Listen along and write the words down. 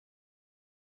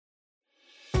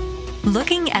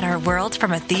Looking at our world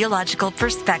from a theological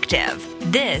perspective.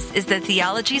 This is the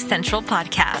Theology Central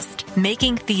Podcast,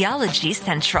 making theology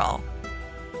central.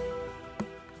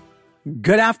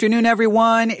 Good afternoon,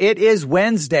 everyone. It is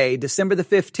Wednesday, December the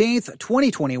 15th,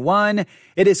 2021.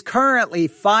 It is currently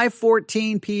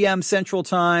 5:14 p.m. Central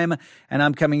Time, and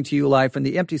I'm coming to you live from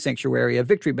the empty sanctuary of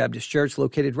Victory Baptist Church,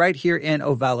 located right here in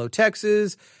Ovalo,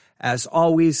 Texas. As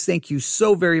always, thank you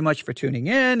so very much for tuning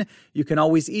in. You can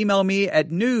always email me at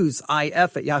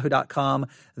newsif@yahoo.com.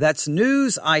 That's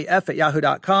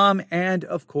newsif@yahoo.com. And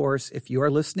of course, if you are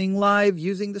listening live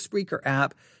using the Spreaker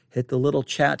app, hit the little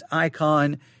chat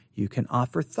icon. You can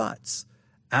offer thoughts,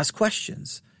 ask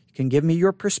questions. You can give me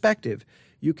your perspective.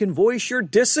 You can voice your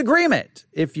disagreement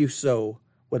if you so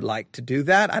would like to do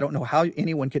that. I don't know how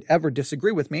anyone could ever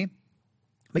disagree with me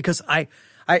because I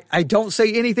don't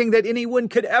say anything that anyone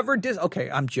could ever Okay,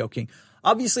 I'm joking.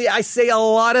 Obviously, I say a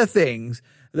lot of things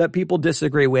that people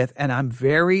disagree with, and I'm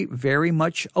very, very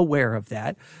much aware of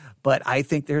that. But I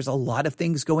think there's a lot of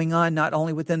things going on, not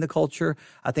only within the culture.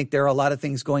 I think there are a lot of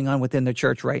things going on within the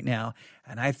church right now.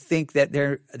 And I think that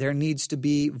there needs to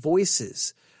be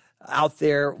voices out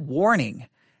there warning,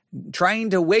 trying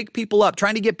to wake people up,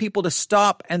 trying to get people to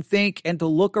stop and think and to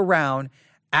look around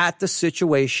at the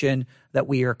situation that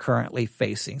we are currently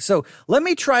facing. So let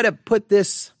me try to put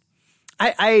this.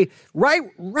 Right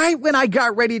when I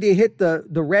got ready to hit the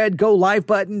red go live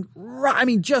button,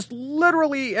 just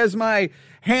literally as my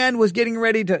hand was getting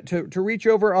ready to reach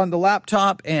over on the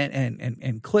laptop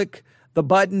and click the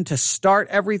button to start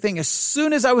everything, as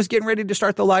soon as I was getting ready to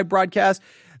start the live broadcast,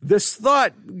 this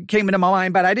thought came into my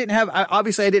mind, but I didn't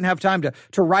have time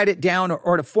to write it down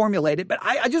or to formulate it. But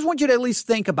I just want you to at least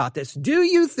think about this. Do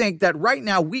you think that right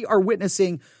now we are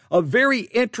witnessing a very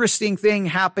interesting thing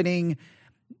happening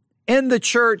in the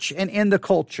church and in the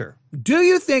culture? Do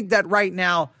you think that right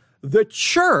now the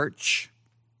church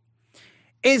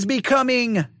is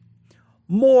becoming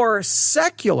more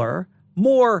secular,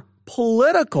 more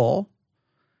political,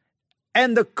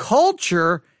 and the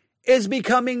culture is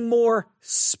becoming more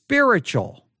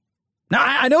spiritual? Now,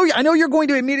 I know you're going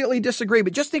to immediately disagree,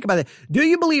 but just think about it. Do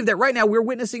you believe that right now we're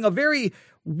witnessing a very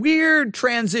weird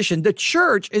transition? The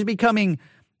church is becoming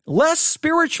less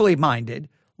spiritually minded,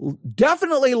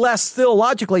 definitely less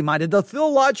theologically minded. The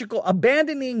theological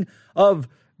abandoning of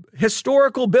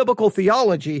historical biblical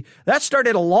theology, that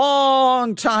started a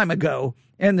long time ago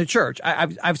in the church.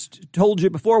 I've told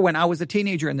you before, when I was a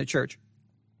teenager in the church,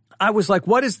 I was like,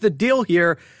 what is the deal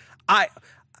here? I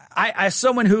as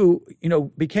someone who,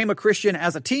 became a Christian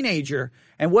as a teenager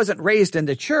and wasn't raised in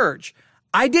the church,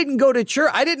 I didn't go to church.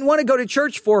 I didn't want to go to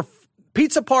church for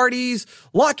pizza parties,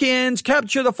 lock-ins,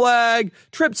 capture the flag,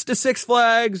 trips to Six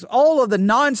Flags, all of the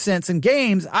nonsense and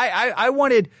games. I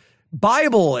wanted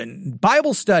Bible and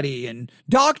Bible study and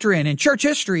doctrine and church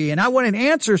history, and I wanted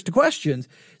answers to questions.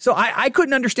 So I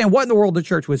couldn't understand what in the world the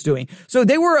church was doing. So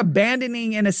they were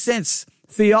abandoning, in a sense,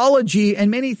 theology and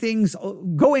many things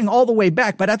going all the way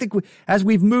back. But I think as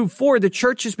we've moved forward, the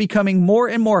church is becoming more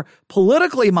and more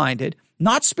politically minded,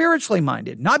 not spiritually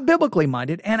minded, not biblically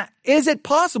minded. And is it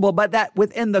possible, but that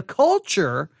within the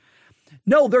culture,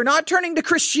 no, they're not turning to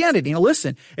Christianity. Now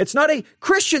listen, it's not a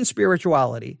Christian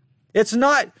spirituality. It's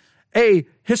not a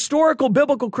historical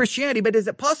biblical Christianity, but is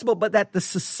it possible, but that the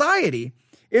society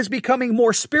is becoming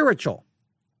more spiritual?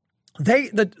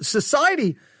 The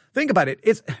society, think about it.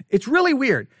 It's really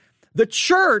weird. The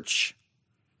church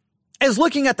is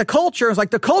looking at the culture. It's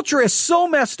like, the culture is so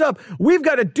messed up. We've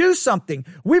got to do something.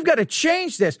 We've got to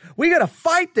change this. We got to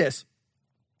fight this.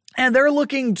 And they're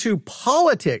looking to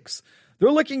politics. They're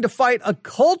looking to fight a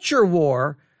culture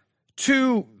war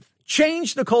to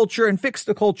change the culture and fix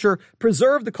the culture,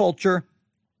 preserve the culture,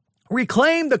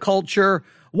 reclaim the culture,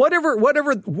 whatever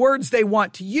words they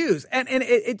want to use. And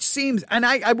it seems, and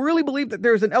I really believe that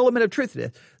there's an element of truth to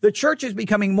this. The church is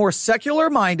becoming more secular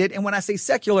minded. And when I say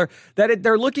secular,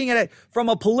 they're looking at it from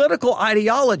a political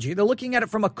ideology. They're looking at it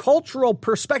from a cultural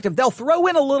perspective. They'll throw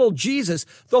in a little Jesus.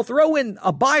 They'll throw in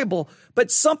a Bible, but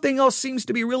something else seems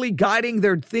to be really guiding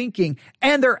their thinking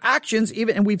and their actions,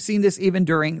 and we've seen this even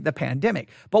during the pandemic.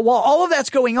 But while all of that's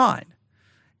going on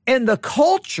in the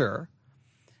culture,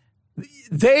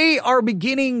 they are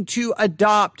beginning to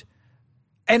adopt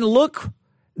and look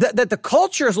that the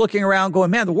culture is looking around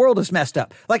going, man, the world is messed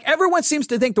up. Like, everyone seems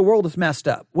to think the world is messed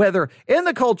up, whether in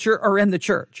the culture or in the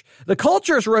church. The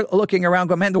culture is looking around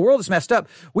going, man, the world is messed up.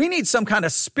 We need some kind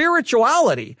of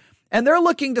spirituality. And they're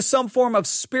looking to some form of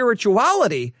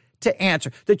spirituality to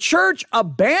answer. The church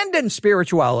abandoned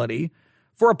spirituality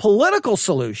for a political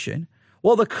solution,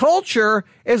 Well, the culture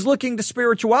is looking to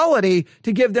spirituality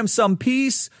to give them some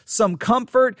peace, some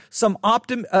comfort, some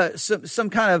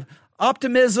kind of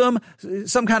optimism,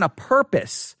 some kind of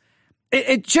purpose.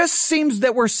 It just seems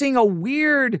that we're seeing a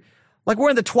weird, like we're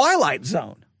in the Twilight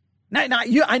Zone. Now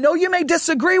I know you may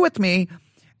disagree with me,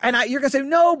 and you're going to say,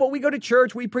 no, but we go to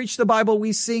church, we preach the Bible,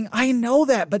 we sing. I know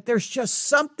that, but there's just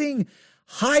something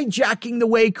hijacking the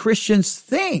way Christians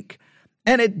think.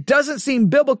 And it doesn't seem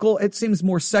biblical. It seems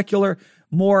more secular,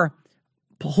 more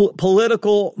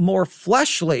political, more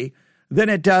fleshly than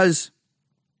it does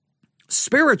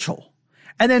spiritual.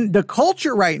 And then the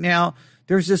culture right now,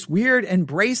 there's this weird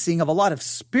embracing of a lot of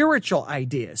spiritual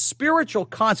ideas, spiritual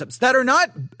concepts that are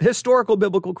not historical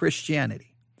biblical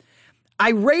Christianity.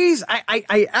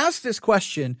 I asked this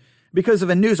question because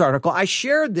of a news article. I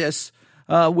shared this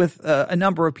with a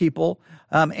number of people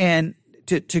and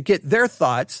to get their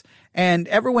thoughts. And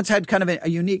everyone's had kind of a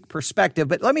unique perspective.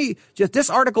 But this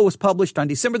article was published on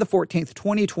December the 14th,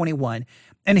 2021.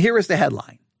 And here is the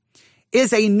headline.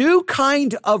 Is a new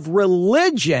kind of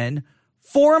religion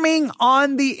forming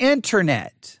on the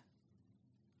internet?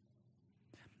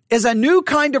 Is a new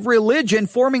kind of religion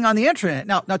forming on the internet?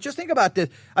 Now just think about this.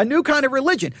 A new kind of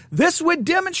religion. This would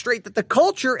demonstrate that the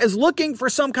culture is looking for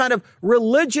some kind of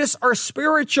religious or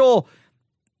spiritual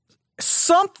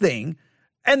something.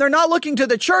 And they're not looking to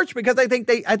the church because I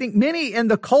think many in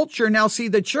the culture now see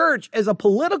the church as a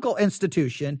political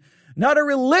institution, not a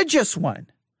religious one.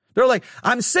 They're like,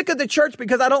 I'm sick of the church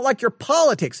because I don't like your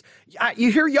politics.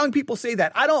 You hear young people say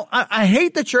that. I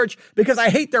hate the church because I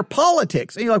hate their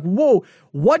politics. And you're like, whoa,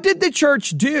 what did the church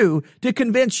do to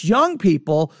convince young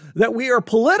people that we are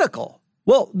political?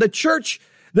 Well, the church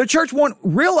won't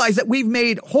realize that we've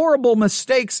made horrible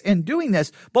mistakes in doing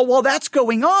this. But while that's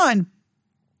going on,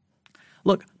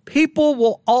 look, people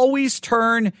will always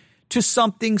turn to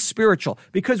something spiritual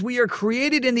because we are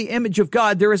created in the image of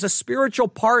God. There is a spiritual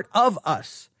part of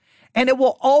us, and it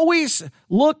will always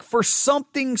look for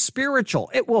something spiritual.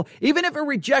 It will, even if it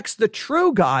rejects the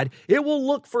true God, it will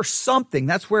look for something.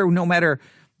 That's where no matter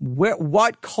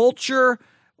what culture,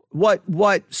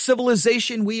 what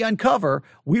civilization we uncover,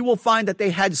 we will find that they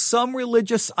had some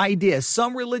religious ideas,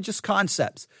 some religious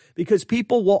concepts, because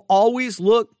people will always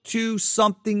look to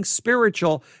something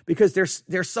spiritual because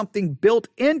there's something built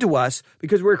into us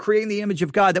because we're creating the image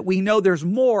of God that we know there's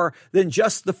more than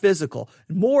just the physical,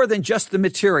 more than just the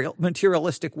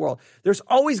materialistic world. There's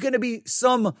always going to be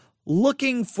some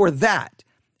looking for that.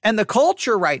 And the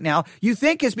culture right now, you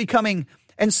think is becoming,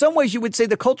 in some ways you would say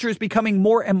the culture is becoming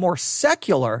more and more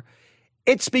secular.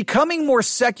 It's becoming more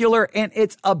secular and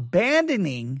it's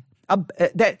abandoning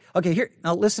that. Okay, here,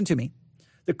 now listen to me.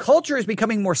 The culture is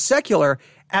becoming more secular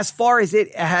as far as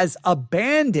it has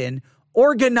abandoned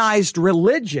organized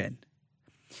religion.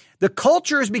 The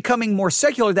culture is becoming more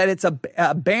secular that it's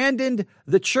abandoned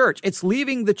the church. It's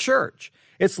leaving the church.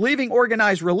 It's leaving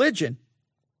organized religion.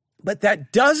 But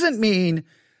that doesn't mean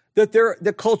that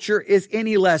the culture is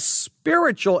any less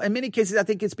spiritual. In many cases, I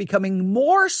think it's becoming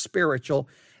more spiritual.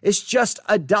 It's just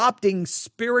adopting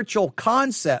spiritual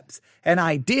concepts and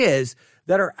ideas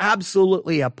that are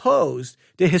absolutely opposed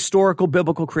to historical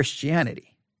biblical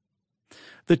Christianity.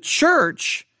 The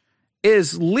church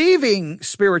is leaving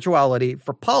spirituality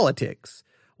for politics,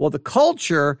 while the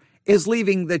culture is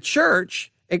leaving the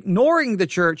church, ignoring the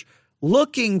church,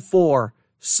 looking for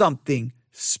something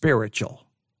spiritual.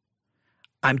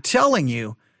 I'm telling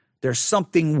you, there's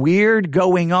something weird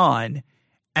going on,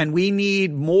 and we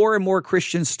need more and more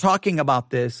Christians talking about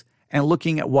this and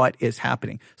looking at what is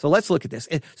happening. So let's look at this.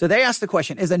 So they asked the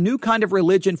question, is a new kind of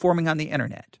religion forming on the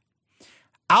internet?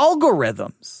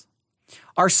 Algorithms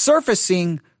are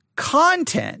surfacing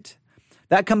content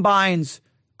that combines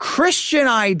Christian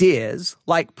ideas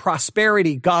like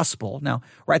prosperity gospel. Now,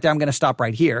 right there, I'm going to stop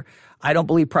right here. I don't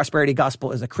believe prosperity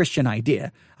gospel is a Christian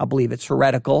idea. I believe it's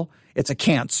heretical. It's a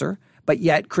cancer, but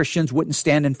yet Christians wouldn't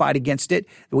stand and fight against it.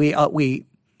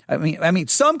 I mean,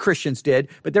 some Christians did,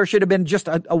 but there should have been just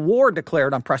a war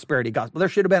declared on prosperity gospel. There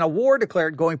should have been a war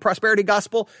declared going prosperity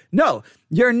gospel. No,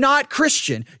 you're not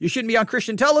Christian. You shouldn't be on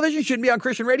Christian television. You shouldn't be on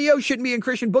Christian radio. You shouldn't be in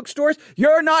Christian bookstores.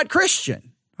 You're not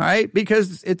Christian, all right?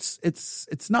 Because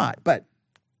it's not. But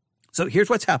so here's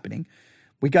what's happening.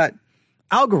 We got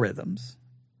algorithms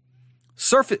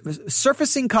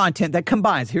surfacing content that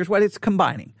combines. Here's what it's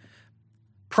combining.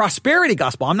 Prosperity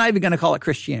gospel. I'm not even going to call it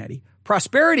Christianity.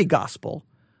 Prosperity gospel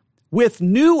with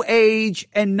New Age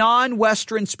and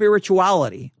non-Western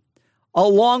spirituality,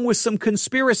 along with some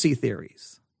conspiracy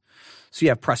theories. So you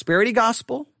have prosperity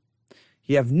gospel,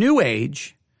 you have New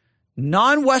Age,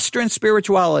 non-Western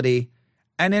spirituality,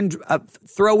 and then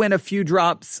throw in a few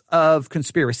drops of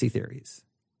conspiracy theories.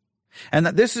 And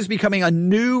that this is becoming a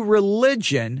new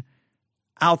religion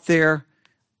out there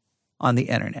on the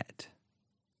internet.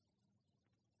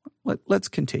 Let's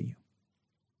continue.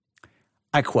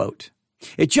 I quote,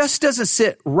 "It just doesn't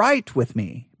sit right with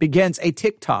me," begins a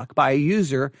TikTok by a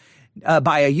user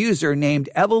named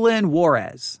Evelyn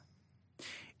Juarez.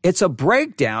 It's a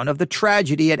breakdown of the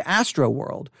tragedy at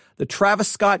Astroworld, the Travis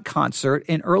Scott concert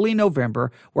in early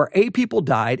November where 8 people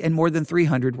died and more than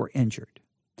 300 were injured.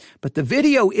 But the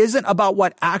video isn't about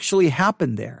what actually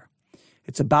happened there.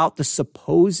 It's about the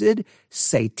supposed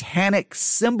satanic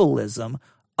symbolism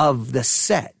of the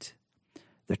set.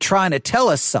 They're trying to tell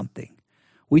us something.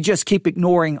 We just keep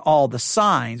ignoring all the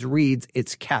signs, reads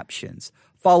its captions,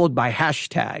 followed by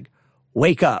hashtag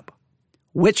wake up,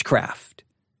 witchcraft,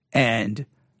 and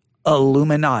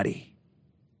Illuminati.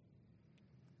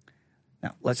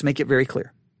 Now, let's make it very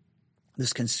clear.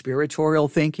 This conspiratorial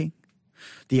thinking,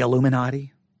 the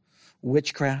Illuminati,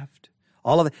 witchcraft,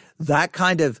 all of it, that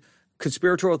kind of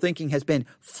conspiratorial thinking has been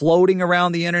floating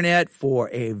around the internet for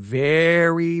a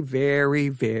very, very,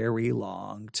 very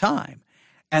long time.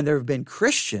 And there have been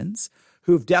Christians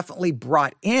who've definitely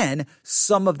brought in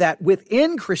some of that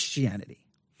within Christianity.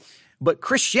 But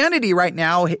Christianity right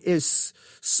now is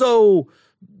so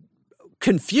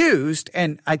confused,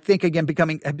 and I think, again,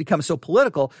 have become so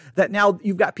political that now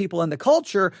you've got people in the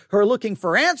culture who are looking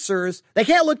for answers. They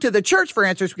can't look to the church for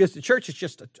answers because the church is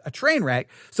just a train wreck.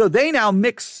 So they now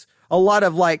mix a lot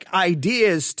of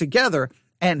ideas together,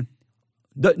 and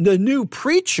the new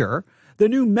preacher, the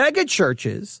new mega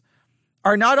churches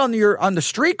are not on the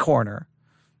street corner.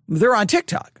 They're on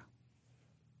TikTok.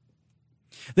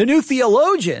 The new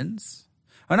theologians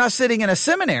are not sitting in a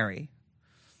seminary.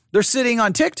 They're sitting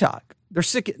on TikTok. They're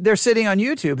sitting on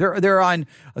YouTube. They're on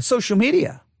social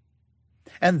media.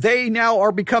 And they now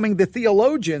are becoming the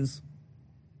theologians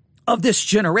of this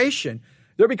generation.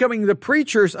 They're becoming the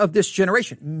preachers of this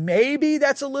generation. Maybe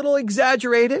that's a little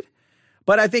exaggerated,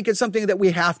 but I think it's something that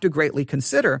we have to greatly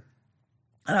consider.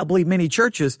 And I believe many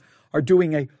churches are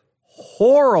doing a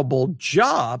horrible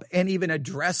job in even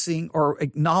addressing or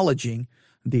acknowledging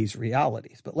these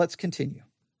realities. But let's continue.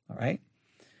 All right.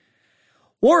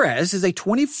 Juarez is a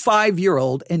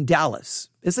 25-year-old in Dallas,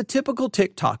 is a typical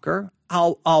TikToker,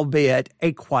 albeit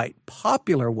a quite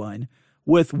popular one,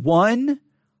 with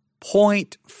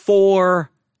 1.4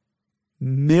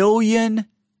 million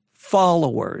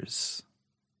followers.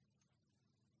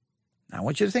 Now, I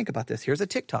want you to think about this. Here's a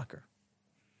TikToker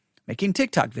making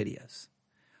TikTok videos.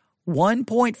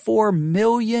 1.4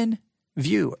 million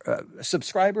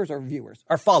subscribers or viewers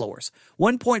or followers.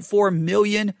 1.4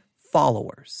 million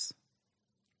followers.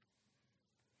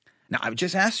 Now, I would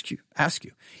just ask you,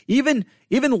 even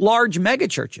large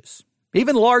megachurches,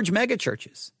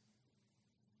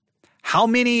 how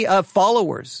many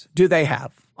followers do they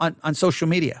have on social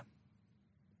media?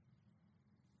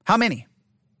 How many?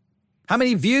 How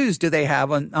many views do they have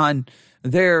on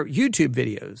their YouTube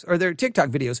videos or their TikTok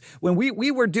videos? When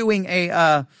we were doing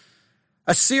a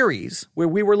series where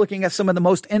we were looking at some of the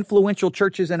most influential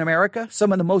churches in America,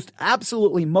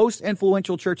 absolutely most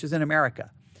influential churches in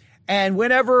America. And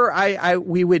whenever I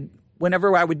would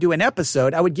do an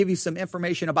episode, I would give you some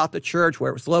information about the church,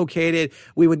 where it was located.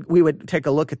 We would take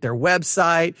a look at their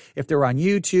website, if they're on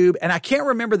YouTube. And I can't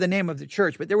remember the name of the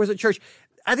church, but there was a church,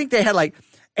 I think they had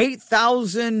 8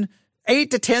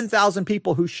 to 10,000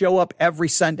 people who show up every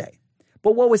Sunday.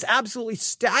 But what was absolutely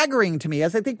staggering to me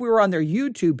is I think we were on their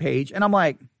YouTube page, and I'm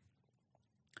like,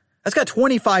 that's got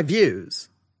 25 views.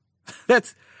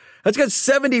 That's got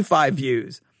 75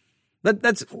 views.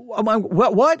 I'm like,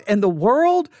 what in the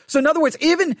world? So in other words,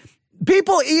 even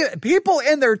people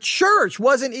in their church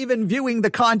wasn't even viewing the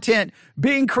content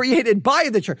being created by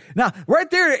the church. Now, right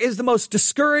there is the most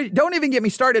discouraging. Don't even get me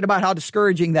started about how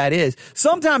discouraging that is.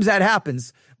 Sometimes that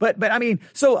happens. But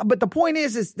the point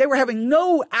is they were having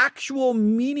no actual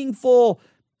meaningful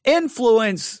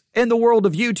influence in the world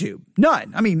of YouTube.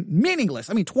 None. I mean,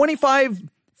 meaningless. I mean, 25,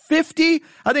 50.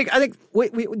 I think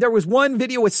there was one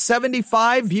video with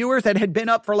 75 viewers that had been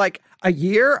up for a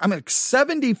year. I mean,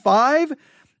 75.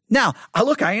 Now,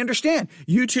 I understand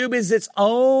YouTube is its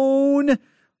own,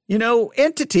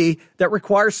 entity that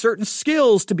requires certain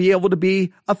skills to be able to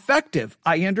be effective.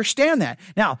 I understand that.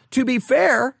 Now, to be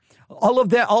fair, all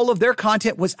of their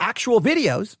content was actual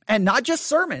videos and not just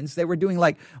sermons. They were doing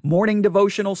morning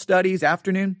devotional studies,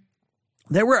 afternoon.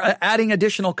 They were adding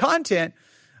additional content,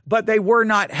 but they were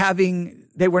not having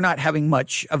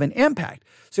much of an impact.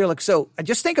 So you're like, so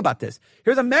just think about this.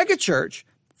 Here's a mega church.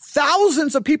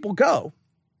 Thousands of people go.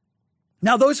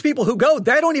 Now, those people who go,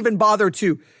 they don't even bother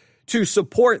to to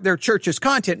support their church's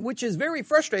content, which is very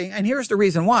frustrating. And here's the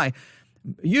reason why.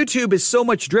 YouTube is so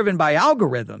much driven by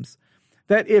algorithms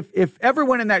that if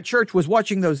everyone in that church was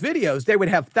watching those videos, they would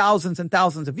have thousands and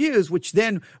thousands of views, which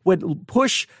then would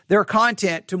push their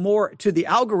content to the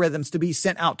algorithms to be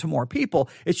sent out to more people.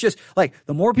 It's just like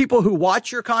the more people who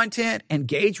watch your content,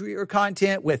 engage with your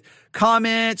content with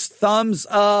comments, thumbs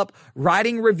up,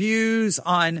 writing reviews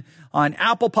on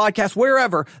Apple Podcasts,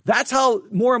 wherever, that's how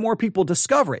more and more people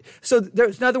discover it. So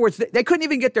in other words, they couldn't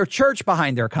even get their church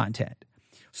behind their content.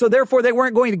 So therefore, they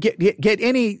weren't going to get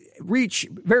any reach,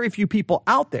 very few people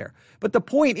out there. But the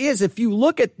point is, if you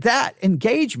look at that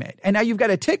engagement, and now you've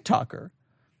got a TikToker,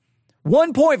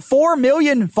 1.4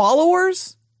 million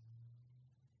followers.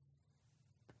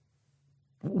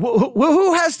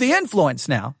 Who has the influence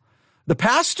now? The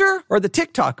pastor or the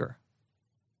TikToker?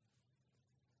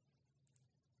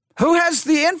 Who has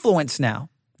the influence now?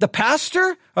 The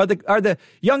pastor or the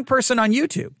young person on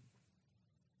YouTube?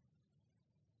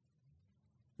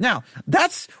 Now,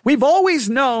 we've always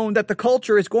known that the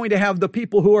culture is going to have the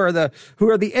people who are the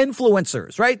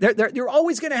influencers, right? You're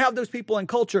always going to have those people in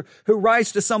culture who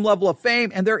rise to some level of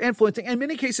fame and they're influencing. In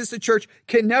many cases, the church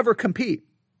can never compete.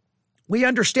 We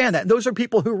understand that. And those are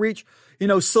people who reach,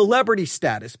 celebrity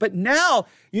status. But now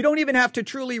you don't even have to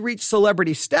truly reach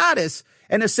celebrity status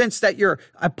in a sense that you're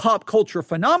a pop culture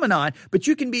phenomenon, but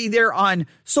you can be there on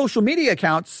social media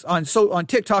accounts, on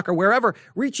TikTok or wherever,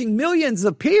 reaching millions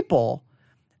of people.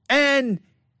 And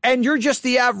you're just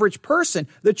the average person.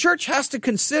 The church has to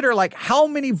consider how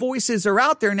many voices are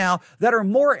out there now that are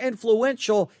more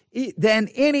influential than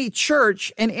any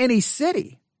church in any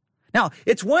city. Now,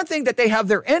 it's one thing that they have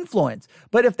their influence,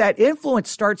 but if that influence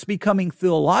starts becoming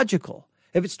theological,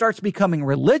 if it starts becoming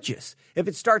religious, if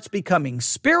it starts becoming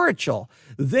spiritual,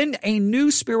 then a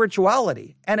new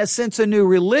spirituality and a new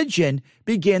religion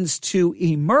begins to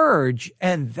emerge.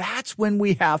 And that's when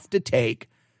we have to take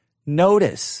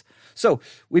notice. So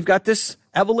we've got this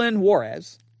Evelyn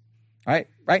Juarez, right?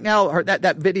 Right now,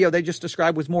 that video they just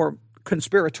described was more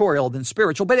conspiratorial than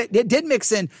spiritual, but it did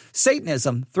mix in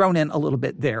Satanism thrown in a little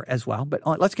bit there as well. But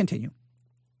let's continue.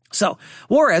 So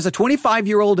Juarez, a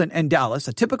 25-year-old in Dallas,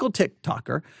 a typical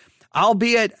TikToker,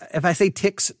 albeit, if I say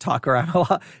TikToker,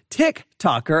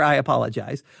 I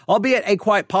apologize, albeit a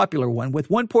quite popular one with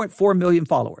 1.4 million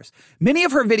followers. Many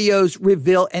of her videos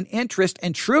reveal an interest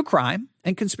in true crime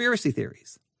and conspiracy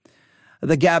theories.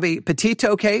 The Gabby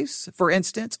Petito case, for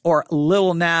instance, or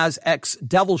Lil Nas X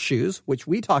Devil Shoes, which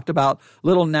we talked about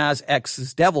Lil Nas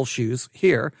X's Devil Shoes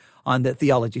here on the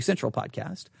Theology Central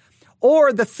podcast,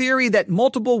 or the theory that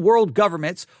multiple world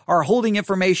governments are hiding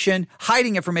information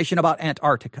about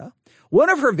Antarctica.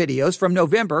 One of her videos from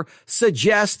November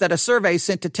suggests that a survey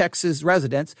sent to Texas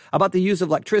residents about the use of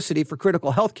electricity for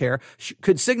critical health care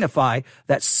could signify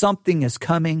that something is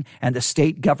coming and the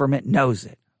state government knows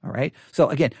it. All right. So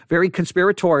again, very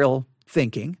conspiratorial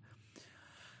thinking.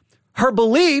 Her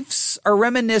beliefs are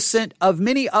reminiscent of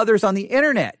many others on the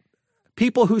internet.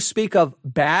 People who speak of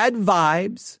bad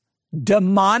vibes,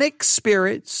 demonic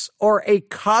spirits, or a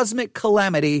cosmic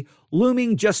calamity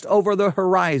looming just over the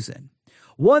horizon.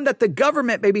 One that the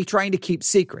government may be trying to keep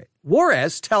secret.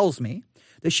 Juarez tells me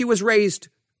that she was raised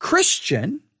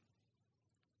Christian,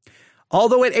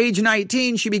 although at age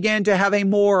 19, she began to have a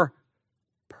more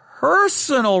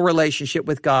personal relationship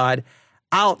with God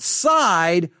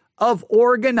outside of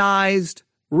organized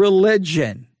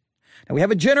religion. Now, we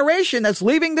have a generation that's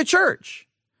leaving the church.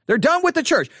 They're done with the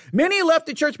church. Many left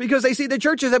the church because they see the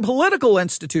church as a political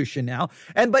institution now,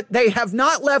 but they have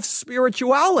not left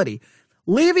spirituality.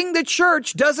 Leaving the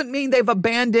church doesn't mean they've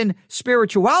abandoned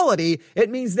spirituality.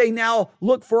 It means they now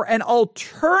look for an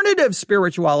alternative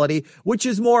spirituality, which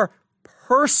is more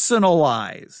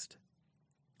personalized.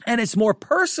 And it's more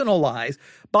personalized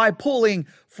by pulling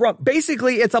from,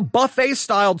 basically, it's a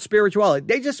buffet-styled spirituality.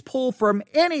 They just pull from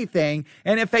anything,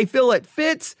 and if they feel it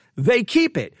fits, they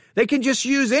keep it. They can just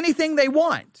use anything they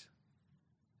want.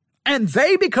 And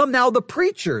they become now the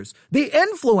preachers, the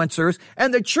influencers,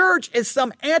 and the church is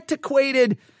some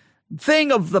antiquated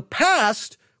thing of the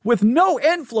past with no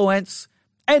influence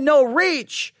and no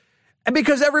reach. And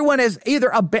because everyone is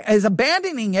either is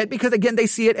abandoning it because, again, they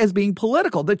see it as being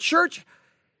political. The church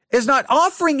is not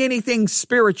offering anything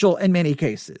spiritual in many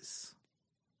cases.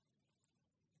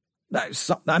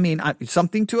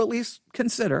 Something to at least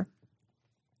consider.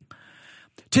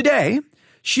 Today,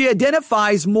 she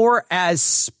identifies more as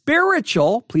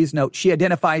spiritual. Please note, she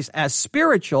identifies as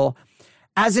spiritual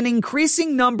as an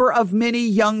increasing number of many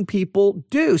young people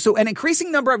do. So an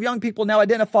increasing number of young people now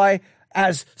identify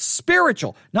as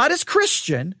spiritual, not as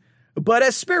Christian, but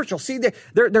as spiritual. See,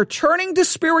 they're turning to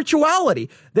spirituality.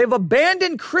 They've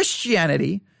abandoned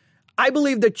Christianity. I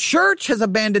believe the church has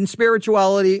abandoned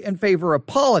spirituality in favor of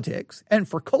politics and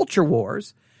for culture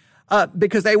wars,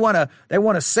 because they want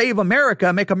to save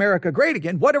America, make America great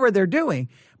again, whatever they're doing.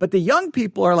 But the young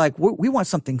people are like, we want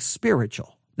something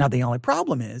spiritual. Now, the only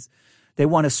problem is they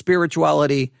want a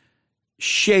spirituality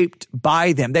shaped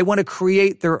by them. They want to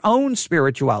create their own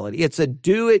spirituality. It's a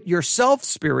do-it-yourself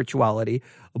spirituality,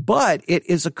 but it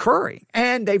is occurring.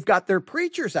 And they've got their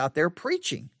preachers out there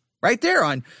preaching right there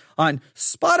on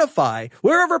Spotify,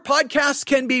 wherever podcasts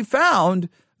can be found,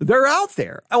 they're out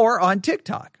there, or on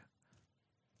TikTok,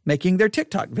 making their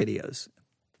TikTok videos,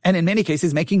 and in many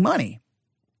cases making money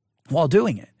while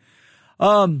doing it.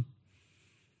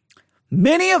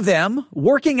 Many of them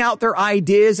working out their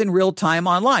ideas in real time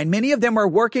online. Many of them are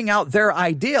working out their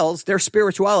ideals, their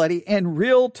spirituality in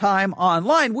real time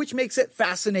online, which makes it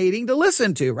fascinating to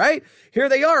listen to, right? Here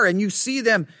they are, and you see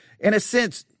them, in a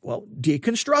sense,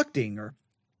 deconstructing or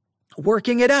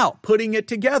working it out, putting it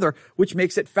together, which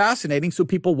makes it fascinating. So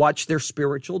people watch their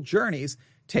spiritual journeys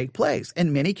take place.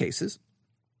 In many cases,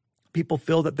 people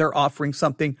feel that they're offering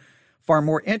something far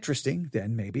more interesting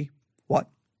than maybe what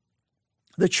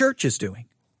the church is doing.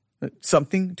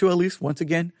 Something to at least once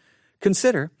again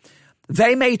consider.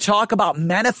 They may talk about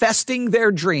manifesting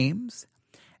their dreams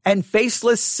and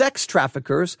faceless sex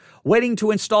traffickers waiting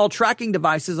to install tracking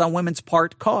devices on women's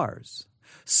parked cars.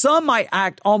 Some might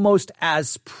act almost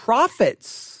as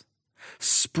prophets,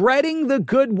 spreading the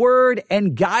good word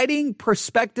and guiding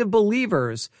prospective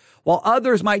believers, while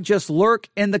others might just lurk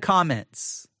in the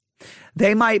comments.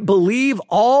 They might believe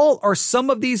all or some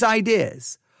of these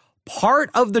ideas. Part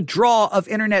of the draw of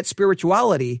internet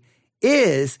spirituality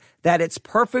is that it's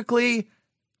perfectly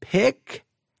pick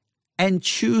and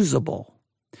choosable.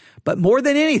 But more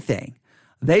than anything,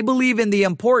 they believe in the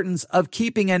importance of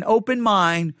keeping an open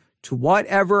mind to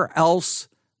whatever else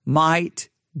might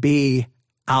be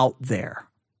out there.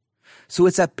 So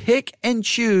it's a pick and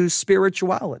choose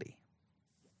spirituality.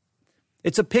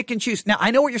 It's a pick and choose. Now,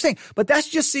 I know what you're saying, but that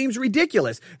just seems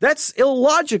ridiculous. That's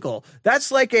illogical.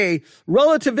 That's like a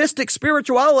relativistic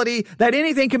spirituality that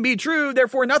anything can be true,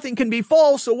 therefore nothing can be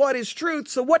false. So what is truth?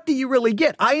 So what do you really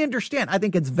get? I understand. I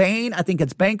think it's vain. I think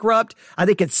it's bankrupt. I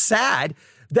think it's sad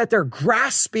that they're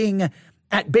grasping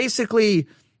at basically,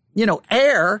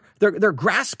 air. They're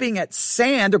grasping at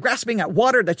sand. They're grasping at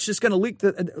water that's just going to leak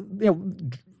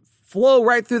flow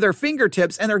right through their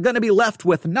fingertips, and they're going to be left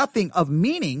with nothing of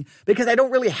meaning because they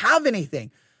don't really have anything.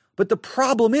 But the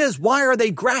problem is, why are they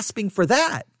grasping for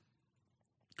that?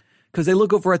 Because they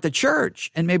look over at the church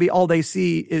and maybe all they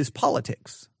see is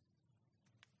politics.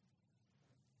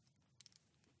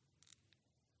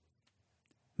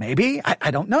 Maybe, I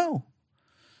don't know.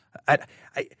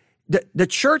 The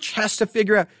church has to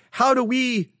figure out, how do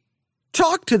we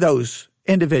talk to those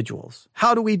individuals?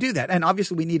 How do we do that? And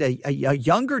obviously we need a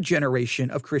younger generation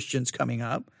of Christians coming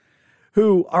up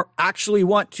who are actually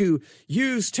want to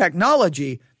use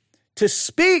technology to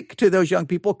speak to those young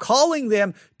people, calling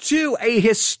them to a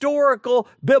historical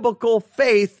biblical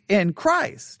faith in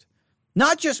Christ.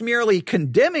 Not just merely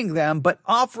condemning them, but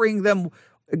offering them,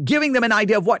 giving them an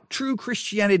idea of what true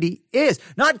Christianity is.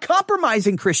 Not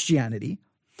compromising Christianity.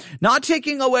 Not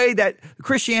taking away that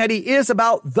Christianity is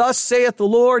about thus saith the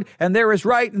Lord, and there is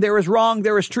right and there is wrong,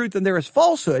 there is truth and there is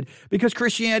falsehood, because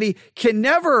Christianity can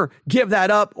never give that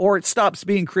up or it stops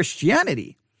being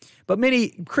Christianity. But many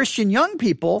Christian young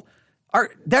people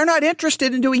they're not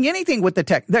interested in doing anything with the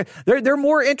tech. They're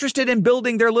more interested in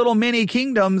building their little mini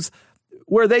kingdoms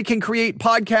where they can create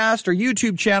podcasts or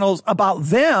YouTube channels about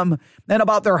them and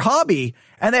about their hobby,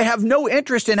 and they have no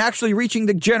interest in actually reaching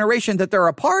the generation that they're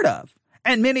a part of.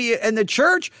 And many in the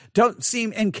church don't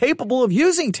seem incapable of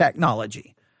using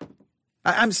technology.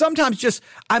 I'm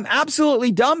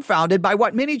absolutely dumbfounded by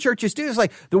what many churches do. It's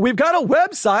like, we've got a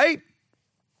website.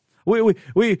 We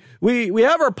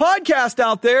have our podcast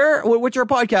out there. What's our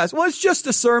podcast? Well, it's just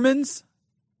the sermons.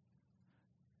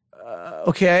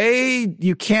 Okay.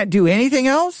 You can't do anything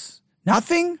else?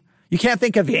 Nothing? You can't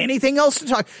think of anything else to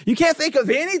talk. You can't think of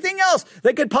anything else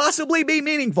that could possibly be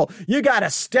meaningful. You got a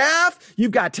staff,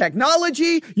 you've got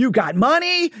technology, you got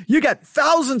money, you got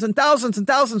thousands and thousands and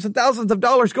thousands and thousands of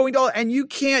dollars going to, and you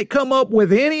can't come up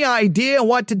with any idea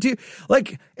what to do.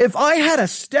 Like, if I had a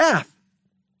staff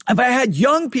If I had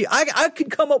young people, I could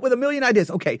come up with a million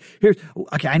ideas. Okay,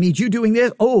 I need you doing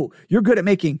this. Oh, you're good at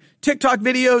making TikTok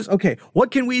videos. Okay, what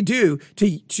can we do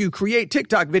to create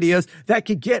TikTok videos that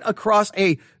could get across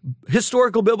a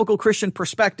historical biblical Christian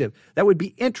perspective? That would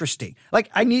be interesting. Like,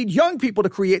 I need young people to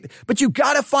create, but you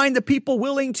got to find the people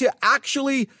willing to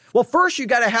actually, well, first you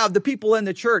got to have the people in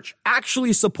the church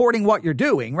actually supporting what you're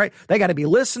doing, right? They got to be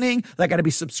listening. They got to be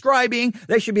subscribing.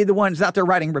 They should be the ones out there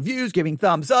writing reviews, giving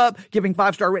thumbs up, giving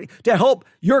 5-star rating to help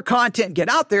your content get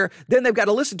out there. Then they've got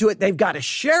to listen to it. They've got to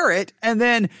share it. And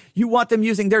then you want them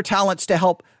using their talents to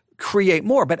help create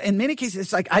more. But in many cases,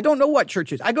 it's like, I don't know what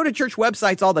churches. I go to church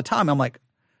websites all the time. I'm like,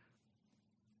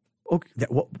 okay,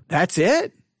 that's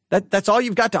it? That's all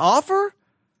you've got to offer?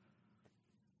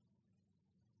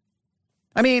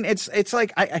 I mean, it's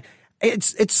like,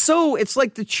 it's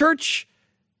like the church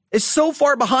is so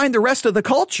far behind the rest of the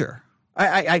culture.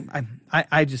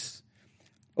 I just,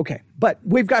 okay. But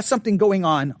we've got something going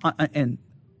on in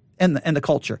the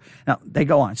culture. Now, they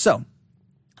go on. So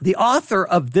the author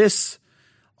of this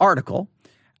article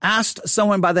asked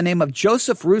someone by the name of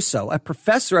Joseph Russo, a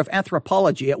professor of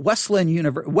anthropology at Wesleyan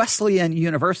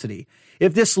University,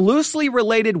 if this loosely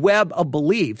related web of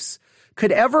beliefs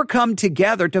could ever come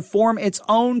together to form its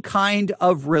own kind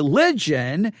of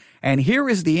religion. And here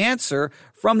is the answer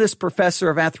from this professor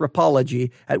of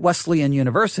anthropology at Wesleyan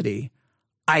University.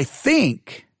 I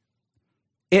think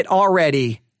it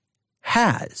already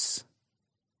has.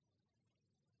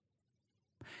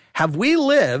 Have we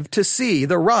lived to see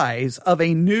the rise of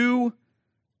a new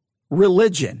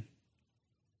religion?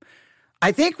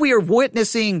 I think we are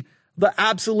witnessing the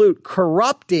absolute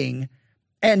corrupting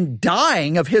and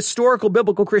dying of historical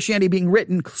biblical Christianity being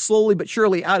written slowly but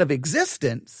surely out of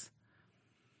existence.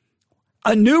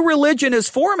 A new religion is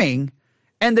forming,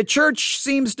 and the church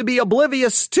seems to be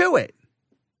oblivious to it.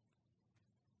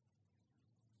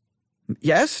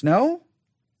 Yes? No?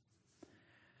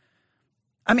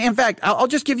 I mean, in fact, I'll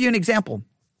just give you an example.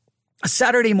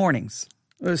 Saturday mornings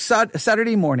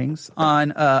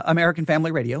on American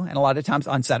Family Radio, and a lot of times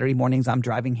on Saturday mornings I'm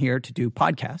driving here to do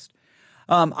podcast.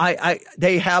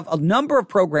 They have a number of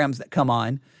programs that come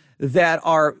on that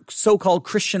are so-called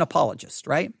Christian apologists,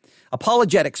 right?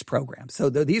 Apologetics programs. So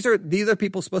these are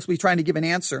people supposed to be trying to give an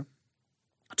answer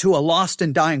to a lost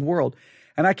and dying world.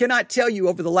 And I cannot tell you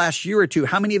over the last year or two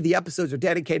how many of the episodes are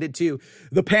dedicated to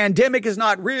the pandemic is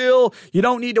not real. You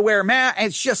don't need to wear a mask. And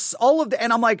it's just all of the,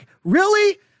 and I'm like,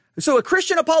 really? So a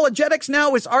Christian apologetics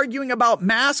now is arguing about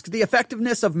masks, the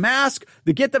effectiveness of masks,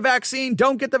 the get the vaccine,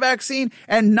 don't get the vaccine,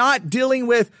 and not dealing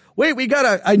with, wait, we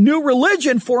got a new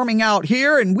religion forming out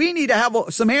here and we need to have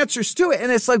some answers to it.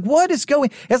 And it's like, what is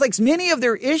going, it's like many of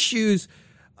their issues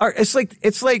are, it's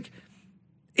like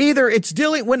either it's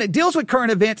dealing, when it deals with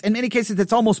current events, in many cases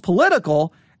it's almost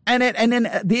political. And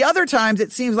then the other times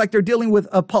it seems like they're dealing with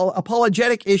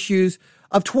apologetic issues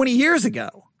of 20 years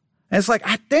ago. And it's like,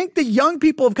 I think the young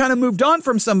people have kind of moved on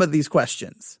from some of these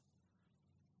questions.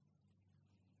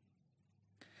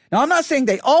 Now, I'm not saying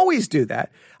they always do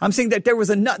that. I'm saying that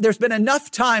there's been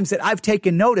enough times that I've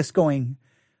taken notice going,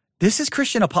 this is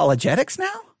Christian apologetics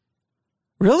now?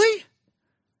 Really?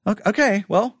 Okay,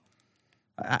 well,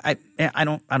 I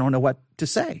don't know what to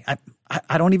say.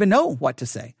 I don't even know what to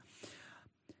say.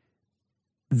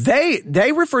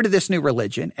 They refer to this new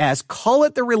religion as, call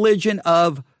it the religion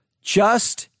of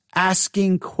just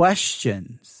asking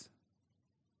questions.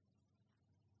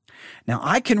 Now,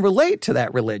 I can relate to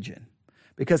that religion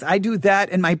because I do that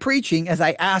in my preaching as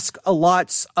I ask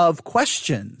lots of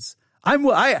questions. I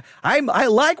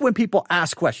like when people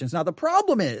ask questions. Now, the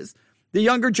problem is the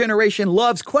younger generation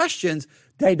loves questions.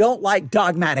 They don't like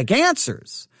dogmatic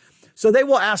answers. So they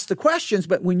will ask the questions,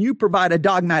 but when you provide a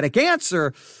dogmatic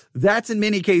answer, that's in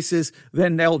many cases,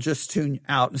 then they'll just tune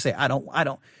out and say, I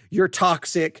don't, you're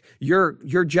toxic, you're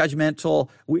judgmental.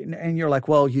 And you're like,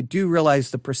 well, you do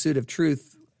realize the pursuit of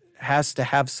truth has to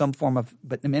have some form of,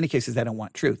 but in many cases they don't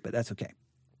want truth, but that's okay.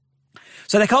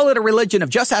 So they call it a religion of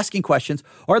just asking questions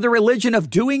or the religion of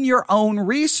doing your own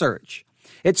research.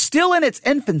 It's still in its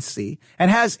infancy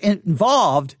and has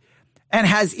evolved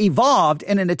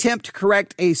in an attempt to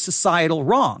correct a societal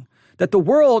wrong. That the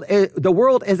world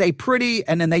is a pretty,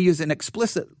 and then they use an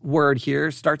explicit word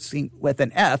here, starts with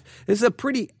an F. This is a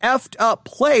pretty effed up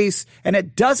place, and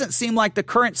it doesn't seem like the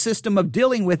current system of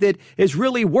dealing with it is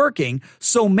really working.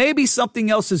 So maybe something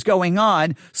else is going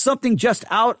on, something just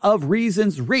out of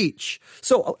reason's reach.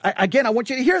 So again, I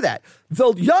want you to hear that.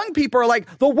 The young people are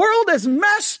like, the world is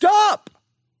messed up.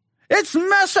 It's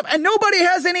messed up, and nobody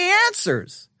has any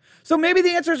answers. So maybe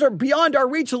the answers are beyond our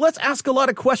reach. So let's ask a lot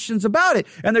of questions about it.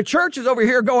 And the church is over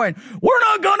here going, we're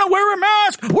not going to wear a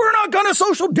mask. We're not going to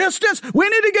social distance. We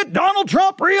need to get Donald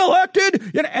Trump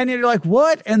reelected. And you're like,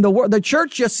 what? And the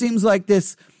church just seems like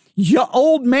this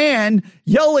old man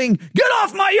yelling, get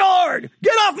off my yard.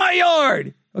 Get off my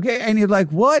yard. Okay. And you're like,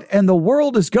 what in the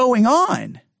world is going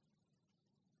on?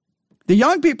 The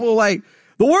young people are like,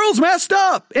 the world's messed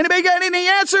up. Anybody got any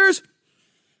answers?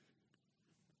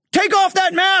 Take off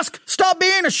that mask. Stop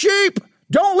being a sheep.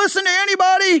 Don't listen to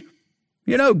anybody.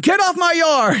 Get off my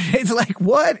yard. It's like,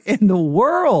 what in the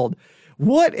world?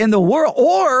 What in the world?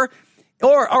 Or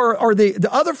the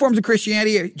other forms of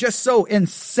Christianity are just so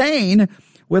insane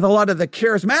with a lot of the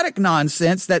charismatic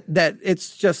nonsense that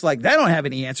it's just like they don't have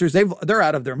any answers. They're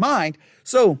out of their mind.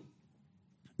 So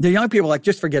the young people are like,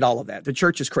 just forget all of that. The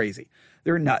church is crazy.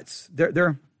 They're nuts.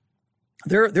 They're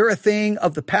a thing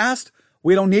of the past.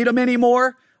 We don't need them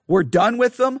anymore. We're done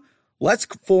with them. Let's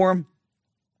form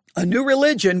a new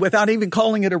religion without even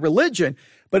calling it a religion,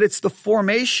 but it's the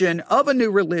formation of a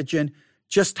new religion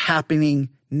just happening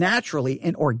naturally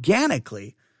and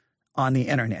organically on the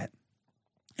internet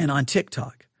and on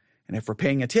TikTok. And if we're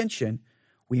paying attention,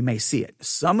 we may see it.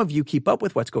 Some of you keep up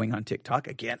with what's going on TikTok.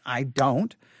 Again, I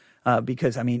don't,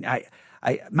 because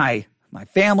my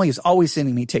family is always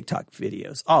sending me TikTok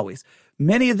videos, always.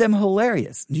 Many of them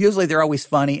hilarious. Usually they're always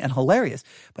funny and hilarious.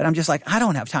 But I'm just like, I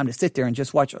don't have time to sit there and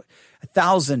just watch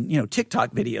 1,000,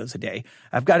 TikTok videos a day.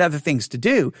 I've got other things to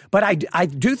do. But I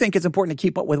do think it's important to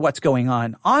keep up with what's going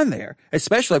on there,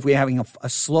 especially if we're having a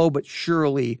slow but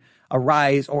surely a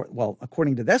rise, or, well,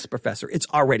 according to this professor, it's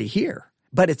already here.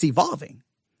 But it's evolving.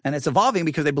 And it's evolving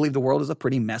because they believe the world is a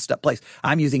pretty messed up place.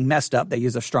 I'm using messed up. They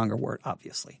use a stronger word,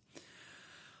 obviously.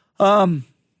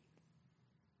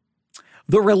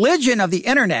 The religion of the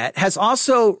internet has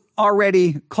also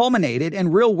already culminated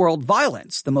in real-world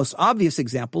violence, the most obvious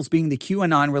examples being the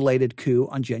QAnon-related coup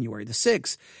on January the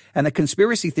 6th and the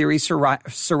conspiracy theories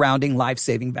surrounding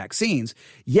life-saving vaccines.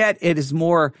 Yet it is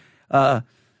more, the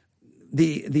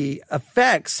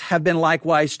effects have been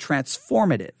likewise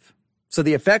transformative. So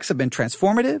the effects have been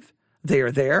transformative. They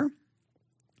are there.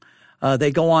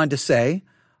 They go on to say,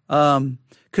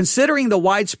 considering the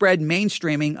widespread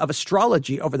mainstreaming of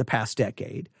astrology over the past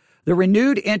decade, the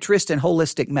renewed interest in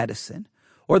holistic medicine,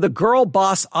 or the girl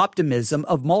boss optimism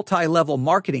of multi-level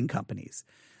marketing companies,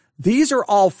 these are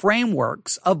all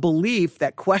frameworks of belief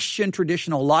that question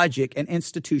traditional logic and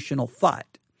institutional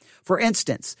thought. For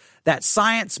instance, that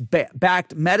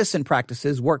science-backed medicine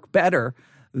practices work better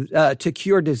to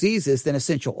cure diseases than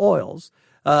essential oils,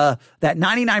 that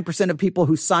 99% of people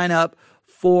who sign up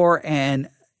for an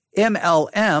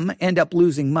MLM end up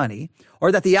losing money, or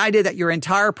that the idea that your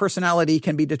entire personality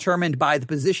can be determined by the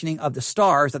positioning of the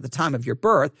stars at the time of your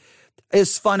birth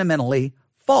is fundamentally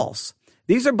false.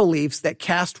 These are beliefs that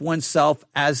cast oneself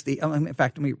as in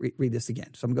fact, let me read this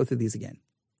again. So I'm going to go through these again.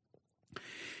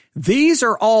 These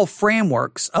are all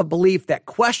frameworks of belief that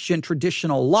question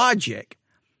traditional logic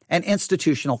and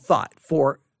institutional thought.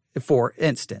 For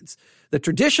instance, the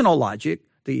traditional logic,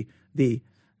 the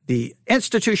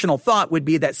institutional thought would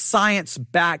be that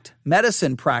science-backed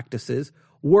medicine practices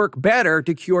work better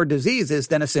to cure diseases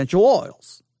than essential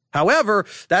oils. However,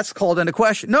 that's called into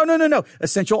question. No.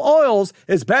 Essential oils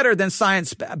is better than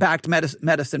science-backed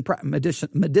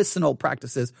medicinal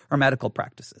practices or medical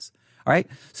practices. All right.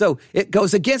 So it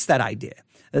goes against that idea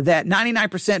that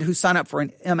 99% who sign up for an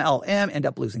MLM end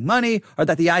up losing money, or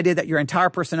that the idea that your entire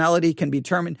personality can be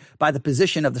determined by the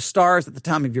position of the stars at the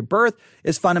time of your birth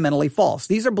is fundamentally false.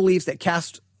 These are beliefs that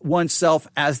cast oneself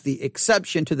as the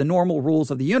exception to the normal rules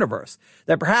of the universe,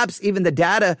 that perhaps even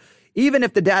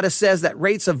if the data says that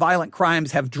rates of violent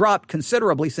crimes have dropped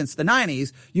considerably since the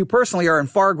 90s, you personally are in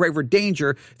far greater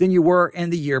danger than you were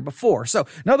in the year before. So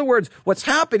in other words, what's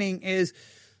happening is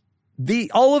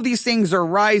all of these things are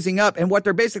rising up, and what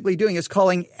they're basically doing is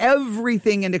calling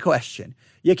everything into question.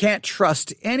 You can't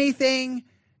trust anything,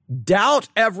 doubt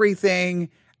everything,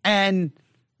 and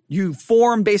you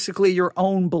form basically your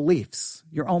own beliefs,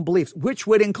 which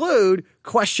would include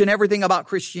question everything about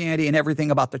Christianity and everything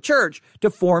about the church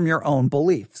to form your own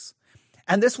beliefs.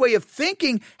 And this way of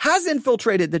thinking has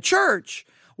infiltrated the church,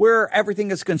 where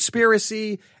everything is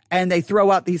conspiracy, and they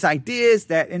throw out these ideas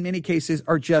that in many cases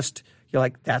are just, you're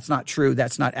like, that's not true.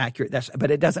 That's not accurate.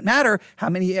 But it doesn't matter how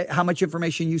much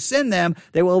information you send them.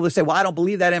 They will say, well, I don't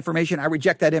believe that information. I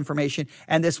reject that information.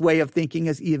 And this way of thinking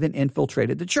has even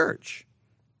infiltrated the church.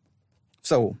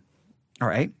 So, all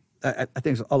right. I think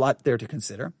there's a lot there to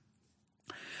consider.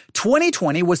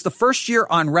 2020 was the first year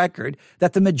on record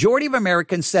that the majority of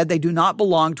Americans said they do not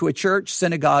belong to a church,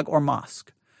 synagogue, or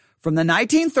mosque. From the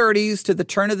 1930s to the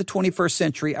turn of the 21st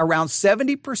century, around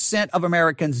 70% of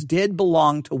Americans did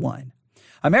belong to one.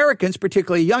 Americans,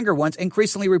 particularly younger ones,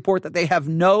 increasingly report that they have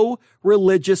no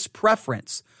religious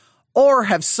preference. Or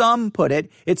have some put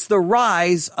it, it's the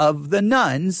rise of the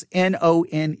nones,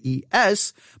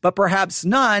 N-O-N-E-S, but perhaps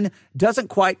none doesn't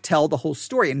quite tell the whole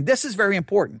story. And this is very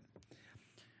important.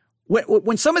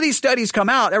 When some of these studies come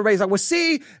out, everybody's like, well,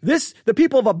 see, the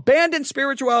people have abandoned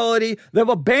spirituality, they've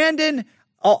abandoned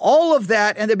all of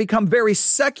that, and they become very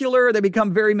secular, they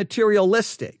become very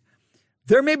materialistic.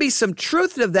 There may be some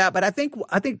truth to that, but I think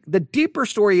the deeper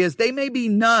story is they may be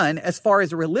none as far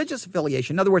as a religious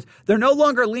affiliation. In other words, they're no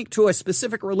longer linked to a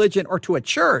specific religion or to a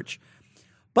church,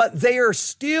 but they are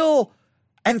still,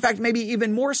 in fact, maybe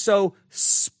even more so,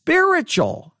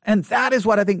 spiritual. And that is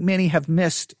what I think many have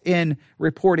missed in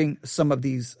reporting some of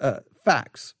these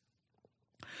facts.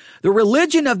 The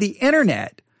religion of the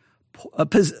internet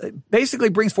basically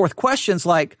brings forth questions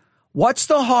like, what's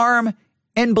the harm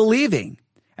in believing?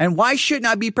 And why shouldn't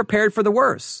I be prepared for the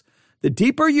worst? The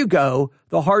deeper you go,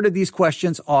 the harder these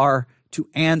questions are to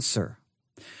answer.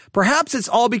 Perhaps it's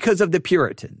all because of the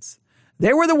Puritans.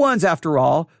 They were the ones, after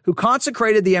all, who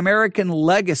consecrated the American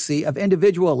legacy of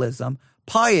individualism,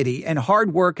 piety, and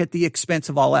hard work at the expense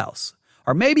of all else.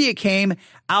 Or maybe it came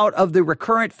out of the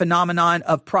recurrent phenomenon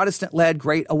of Protestant-led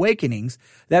Great Awakenings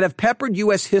that have peppered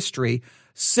U.S. history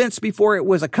since before it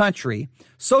was a country,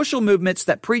 social movements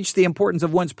that preach the importance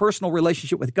of one's personal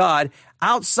relationship with God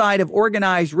outside of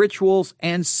organized rituals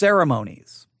and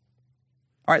ceremonies.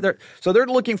 All right, so they're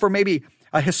looking for maybe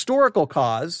a historical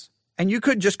cause, and you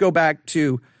could just go back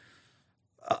to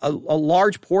a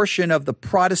large portion of the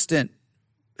Protestant,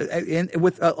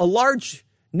 with a large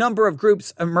number of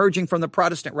groups emerging from the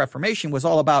Protestant Reformation was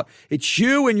all about it's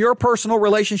you and your personal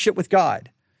relationship with God.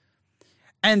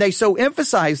 And they so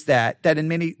emphasize that in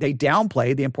many, they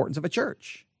downplay the importance of a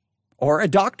church or a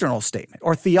doctrinal statement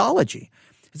or theology.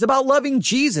 It's about loving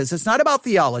Jesus. It's not about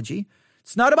theology.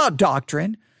 It's not about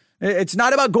doctrine. It's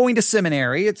not about going to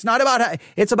seminary. It's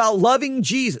about loving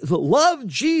Jesus. Love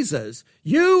Jesus.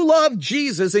 You love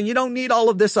Jesus and you don't need all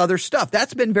of this other stuff.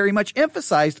 That's been very much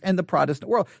emphasized in the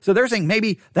Protestant world. So they're saying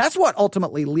maybe that's what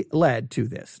ultimately led to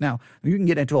this. Now, you can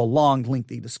get into a long,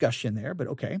 lengthy discussion there, but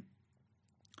okay.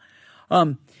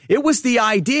 It was the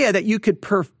idea that you could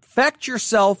perfect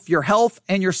yourself, your health,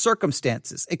 and your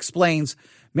circumstances, explains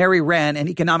Mary Wren, an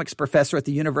economics professor at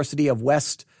the University of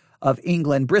West of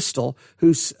England, Bristol,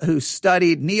 who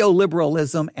studied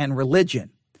neoliberalism and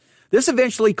religion. This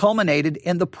eventually culminated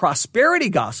in the prosperity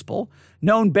gospel,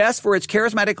 known best for its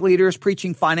charismatic leaders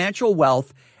preaching financial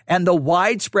wealth and the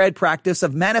widespread practice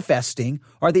of manifesting,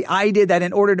 or the idea that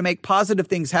in order to make positive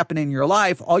things happen in your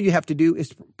life, all you have to do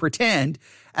is pretend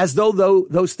as though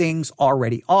those things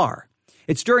already are.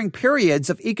 It's during periods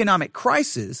of economic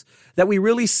crisis that we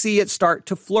really see it start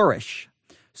to flourish,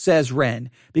 says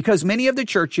Wren, because many of the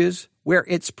churches where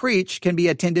it's preached can be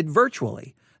attended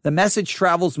virtually. The message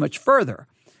travels much further.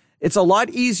 It's a lot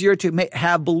easier to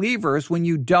have believers when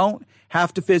you don't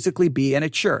have to physically be in a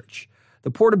church.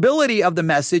 The portability of the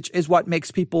message is what makes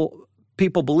people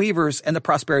believers in the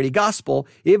prosperity gospel,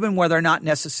 even when they're not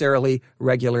necessarily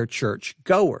regular church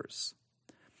goers.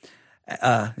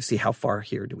 Let's see, how far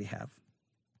here do we have?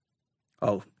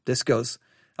 Oh, this goes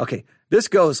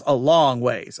a long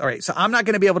ways. All right, so I'm not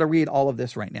going to be able to read all of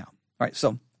this right now. All right,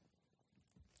 so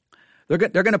they're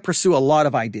going to pursue a lot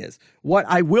of ideas. What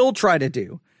I will try to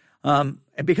do,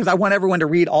 because I want everyone to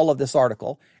read all of this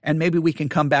article, and maybe we can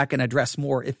come back and address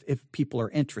more if people are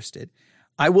interested.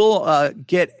 I will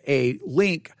get a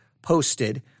link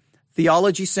posted,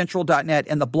 theologycentral.net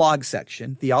in the blog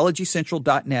section,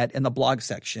 theologycentral.net in the blog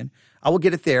section. I will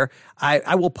get it there.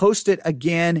 I will post it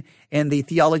again in the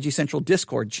Theology Central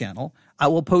Discord channel. I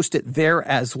will post it there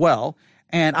as well.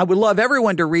 And I would love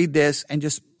everyone to read this and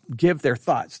just give their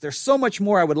thoughts. There's so much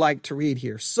more I would like to read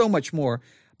here, so much more,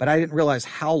 but I didn't realize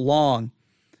how long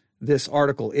this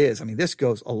article is. I mean, this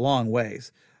goes a long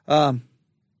ways.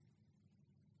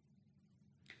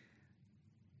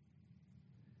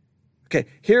 Okay,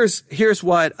 here's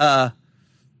what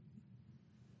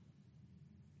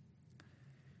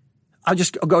I'll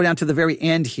just go down to the very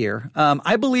end here.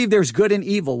 I believe there's good and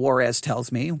evil, Juarez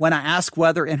tells me. When I ask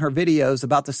whether in her videos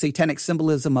about the satanic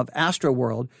symbolism of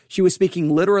Astroworld, she was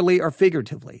speaking literally or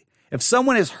figuratively. If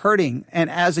someone is hurting and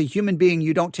as a human being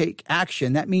you don't take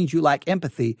action, that means you lack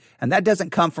empathy, and that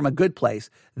doesn't come from a good place.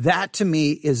 That to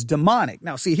me is demonic.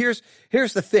 Now, see, here's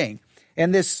the thing.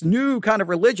 In this new kind of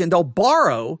religion, they'll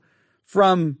borrow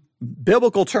from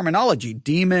biblical terminology,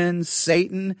 demons,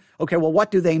 Satan. Okay, well,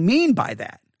 what do they mean by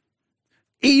that?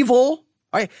 Evil.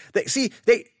 All right.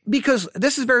 because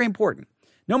this is very important.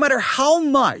 No matter how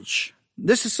much,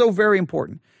 this is so very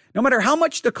important, no matter how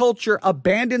much the culture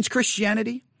abandons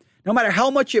Christianity, no matter how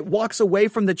much it walks away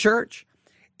from the church,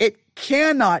 it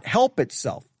cannot help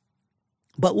itself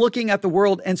but looking at the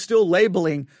world and still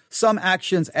labeling some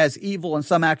actions as evil and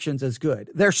some actions as good.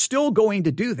 They're still going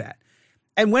to do that.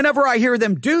 And whenever I hear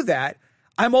them do that,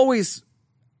 I'm always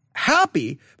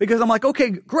happy because I'm like, okay,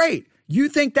 great. You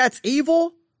think that's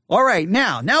evil? All right,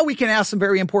 now we can ask some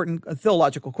very important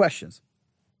theological questions.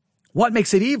 What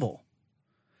makes it evil?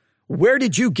 Where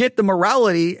did you get the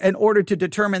morality in order to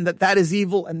determine that that is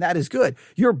evil and that is good?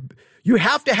 You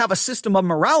have to have a system of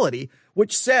morality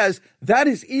which says that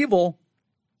is evil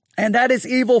and that is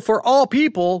evil for all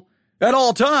people at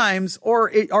all times, or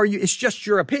it's just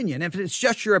your opinion. If it's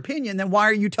just your opinion, then why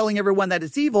are you telling everyone that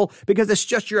it's evil? Because it's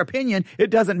just your opinion. It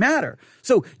doesn't matter.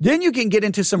 So then you can get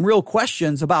into some real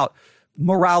questions about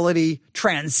morality,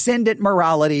 transcendent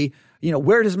morality. You know,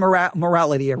 where does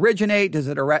morality originate? Does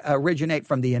it originate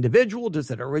from the individual?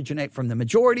 Does it originate from the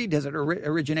majority? Does it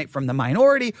originate from the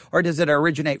minority? Or does it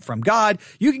originate from God?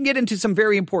 You can get into some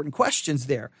very important questions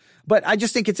there. But I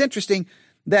just think it's interesting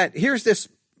that here's this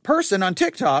person on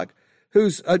TikTok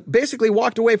who's basically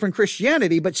walked away from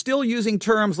Christianity, but still using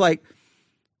terms like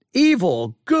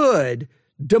evil, good,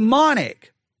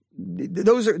 demonic.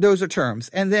 Those are terms.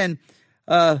 And then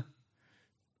the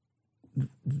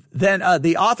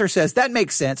author says, that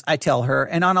makes sense, I tell her.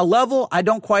 And on a level I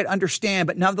don't quite understand,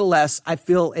 but nonetheless, I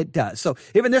feel it does. So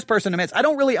even this person admits, I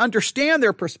don't really understand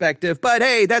their perspective, but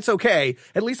hey, that's okay.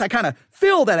 At least I kind of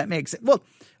feel that it makes it. Well,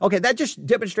 okay, that just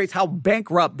demonstrates how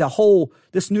bankrupt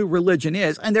this new religion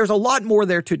is. And there's a lot more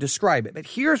there to describe it. But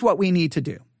here's what we need to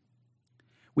do.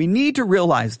 We need to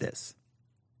realize this.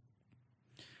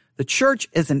 The church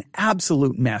is an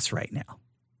absolute mess right now.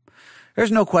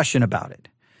 There's no question about it.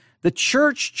 The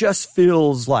church just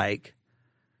feels like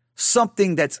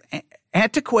something that's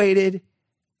antiquated,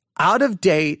 out of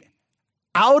date,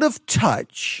 out of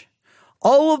touch.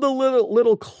 All of the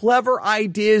little clever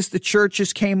ideas the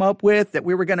churches came up with that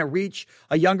we were going to reach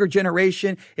a younger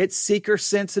generation. It's seeker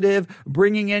sensitive,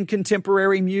 bringing in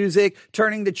contemporary music,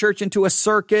 turning the church into a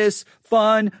circus,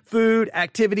 fun, food,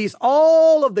 activities,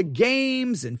 all of the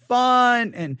games and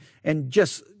fun and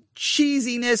just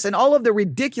cheesiness and all of the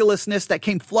ridiculousness that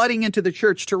came flooding into the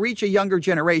church to reach a younger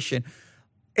generation.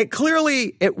 It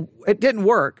clearly didn't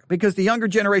work because the younger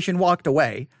generation walked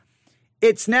away.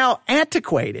 It's now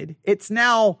antiquated. It's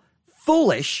now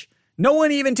foolish. No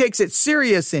one even takes it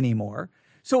serious anymore.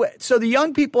 So the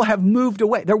young people have moved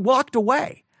away. They're walked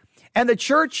away. And the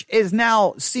church is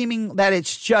now seeming that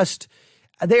it's just,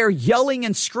 they're yelling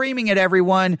and screaming at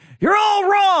everyone. You're all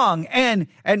wrong. And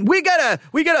we gotta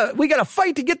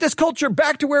fight to get this culture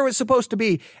back to where it's supposed to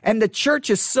be. And the church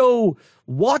is so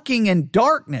walking in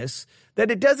darkness that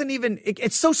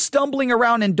it's so stumbling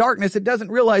around in darkness, it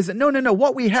doesn't realize that no,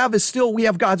 what we have is still, we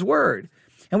have God's word.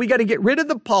 And we got to get rid of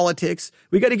the politics.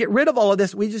 We got to get rid of all of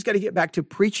this. We just got to get back to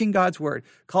preaching God's word,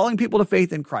 calling people to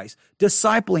faith in Christ,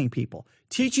 discipling people,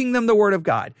 teaching them the word of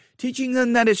God, teaching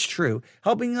them that it's true,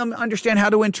 helping them understand how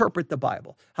to interpret the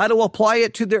Bible, how to apply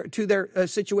it to their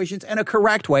situations in a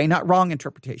correct way, not wrong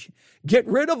interpretation. Get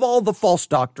rid of all the false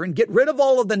doctrine, get rid of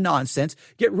all of the nonsense,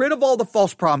 get rid of all the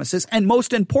false promises, and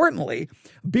most importantly,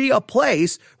 be a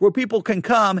place where people can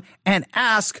come and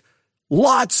ask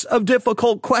lots of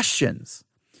difficult questions,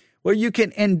 where you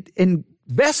can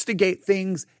investigate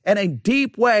things in a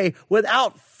deep way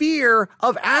without fear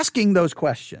of asking those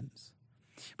questions.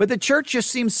 But the church just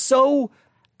seems so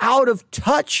out of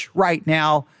touch right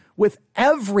now with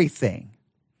everything.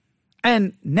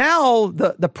 And now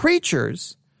the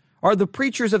preachers are the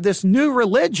preachers of this new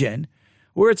religion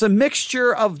where it's a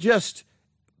mixture of just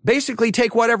basically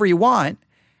take whatever you want.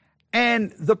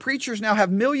 And the preachers now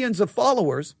have millions of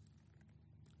followers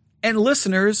and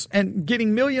listeners and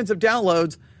getting millions of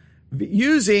downloads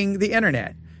using the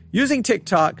internet, using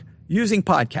TikTok, using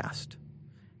podcast.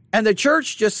 And the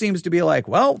church just seems to be like,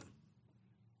 well,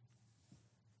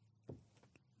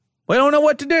 we don't know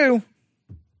what to do.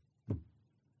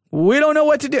 We don't know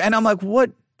what to do. And I'm like,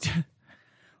 what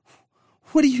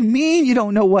do you mean you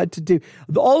don't know what to do?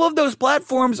 All of those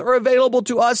platforms are available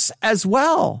to us as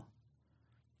well.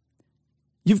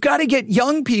 You've got to get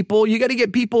young people. You got to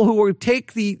get people who will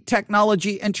take the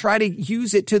technology and try to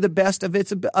use it to the best of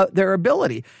their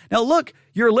ability. Now, look,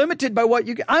 you're limited by what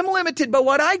you can. I'm limited by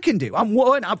what I can do.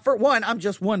 I'm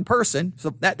just one person.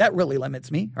 So that really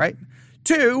limits me, right?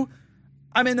 2,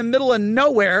 I'm in the middle of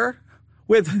nowhere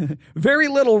with very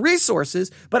little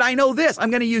resources, but I know this. I'm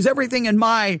going to use everything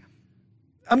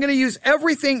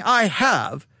I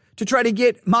have to try to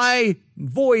get my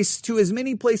voice to as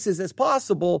many places as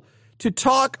possible to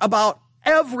talk about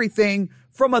everything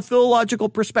from a theological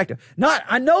perspective.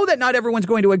 I know that not everyone's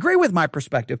going to agree with my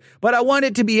perspective, but I want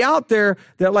it to be out there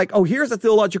that like, oh, here's a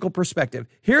theological perspective.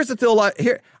 Here,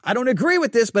 I don't agree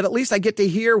with this, but at least I get to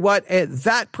hear what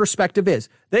that perspective is.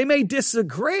 They may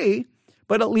disagree,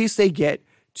 but at least they get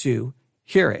to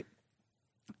hear it.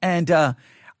 And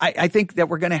I think that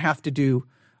we're going to have to do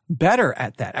better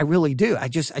at that. I really do. I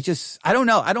don't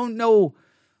know. I don't know.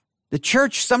 The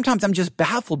church, sometimes I'm just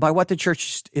baffled by what the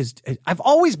church is. I've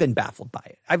always been baffled by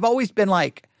it. I've always been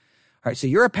like, all right, so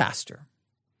you're a pastor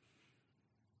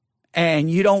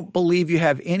and you don't believe you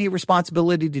have any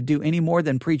responsibility to do any more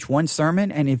than preach one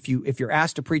sermon. And if you're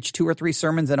asked to preach 2 or 3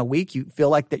 sermons in a week, you feel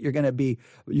like that you're going to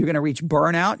reach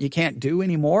burnout. You can't do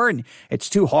anymore and it's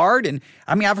too hard. And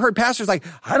I mean, I've heard pastors like,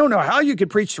 I don't know how you could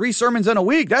preach 3 sermons in a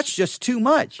week. That's just too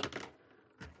much.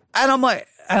 And I'm like,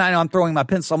 and I know I'm throwing my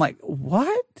pencil. I'm like,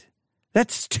 what?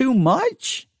 That's too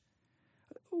much?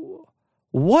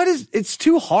 It's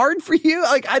too hard for you?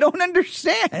 Like, I don't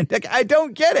understand. Like, I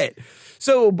don't get it.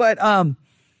 So, but, I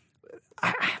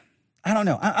don't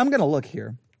know. I'm going to look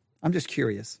here. I'm just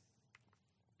curious.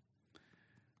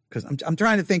 Because I'm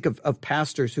trying to think of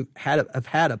pastors who have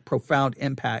had a profound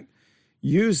impact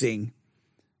using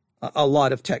a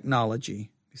lot of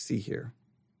technology. Let me see here.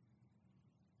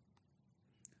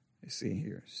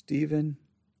 Stephen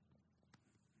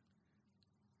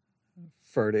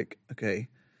Furtick. Okay.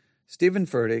 Stephen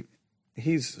Furtick.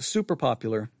 He's super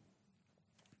popular.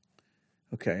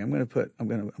 Okay. I'm going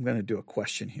to do a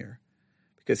question here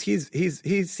because he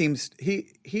seems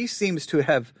to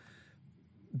have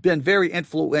been very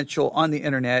influential on the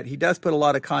internet. He does put a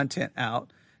lot of content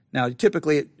out. Now,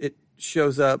 typically it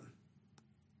shows up,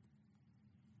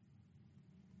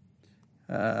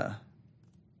 let's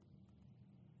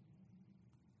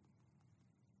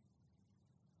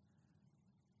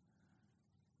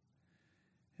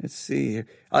see here.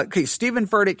 Okay, Stephen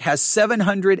Furtick has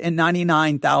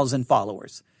 799,000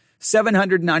 followers.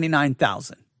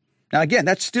 799,000. Now, again,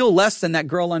 that's still less than that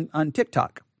girl on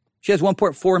TikTok. She has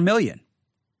 1.4 million.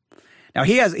 Now,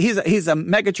 he's a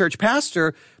megachurch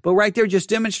pastor, but right there just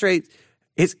demonstrates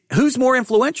who's more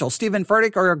influential, Stephen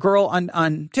Furtick or a girl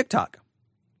on TikTok?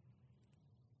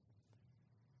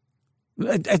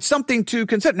 It's something to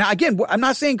consider. Now, again, I'm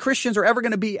not saying Christians are ever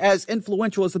going to be as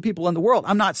influential as the people in the world.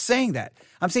 I'm not saying that.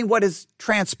 I'm saying what has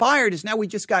transpired is now we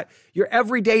just got your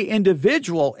everyday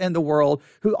individual in the world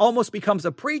who almost becomes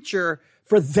a preacher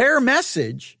for their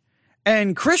message.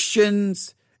 And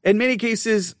Christians, in many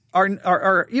cases,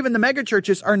 are even the mega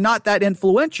churches are not that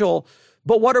influential.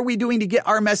 But what are we doing to get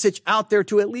our message out there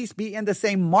to at least be in the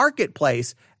same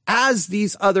marketplace as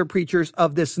these other preachers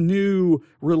of this new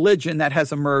religion that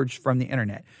has emerged from the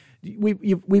internet?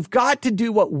 We've got to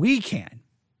do what we can.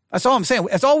 That's all I'm saying.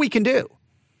 That's all we can do.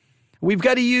 We've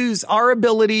got to use our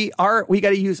ability, we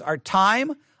got to use our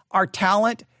time, our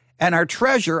talent, and our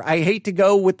treasure. I hate to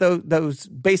go with those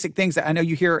basic things that I know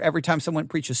you hear every time someone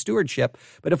preaches stewardship,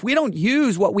 but if we don't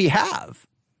use what we have,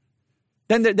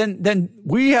 then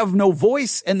we have no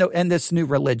voice in this new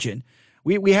religion.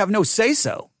 We have no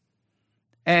say-so.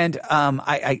 And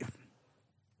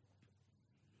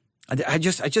it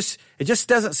just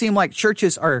doesn't seem like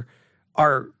churches are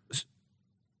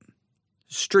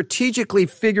strategically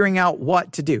figuring out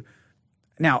what to do.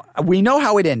 Now, we know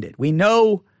how it ended. We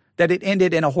know that it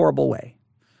ended in a horrible way.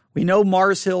 We know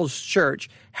Mars Hill's church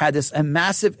had this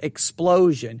massive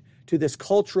explosion to this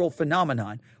cultural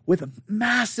phenomenon with a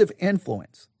massive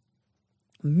influence.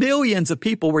 Millions of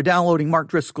people were downloading Mark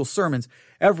Driscoll's sermons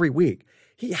every week.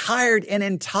 He hired an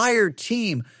entire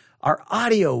team, our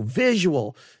audio,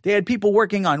 visual. They had people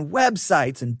working on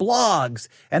websites and blogs,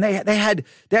 and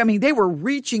they were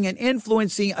reaching and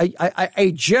influencing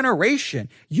a generation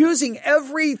using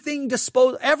everything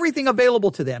available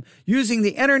to them, using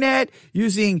the internet,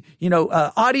 using,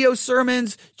 audio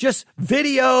sermons, just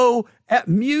video,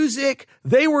 music.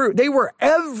 They were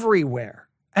everywhere.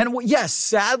 And yes,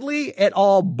 sadly, it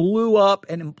all blew up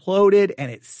and imploded, and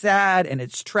it's sad and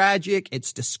it's tragic.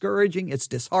 It's discouraging. It's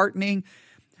disheartening.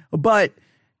 But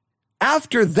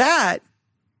after that,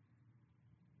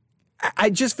 I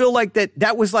just feel like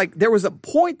that was like, there was a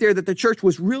point there that the church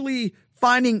was really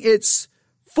finding its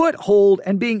foothold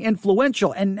and being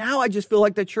influential. And now I just feel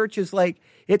like the church is like,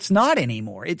 it's not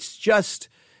anymore. It's just,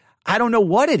 I don't know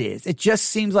what it is. It just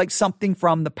seems like something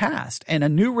from the past, and a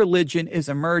new religion is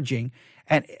emerging.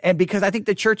 And because I think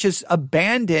the church has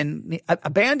abandoned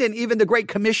even the Great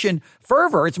Commission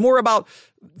fervor. It's more about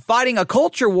fighting a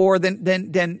culture war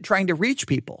than trying to reach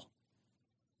people.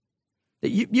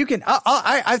 You can,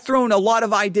 I've thrown a lot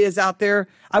of ideas out there.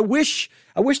 I wish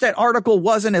that article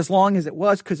wasn't as long as it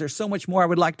was because there's so much more I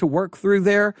would like to work through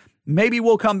there. Maybe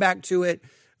we'll come back to it,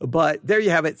 but there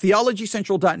you have it.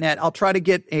 theologycentral.net. I'll try to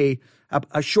get a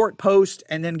short post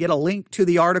and then get a link to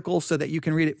the article so that you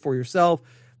can read it for yourself.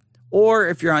 Or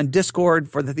if you're on Discord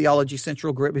for the Theology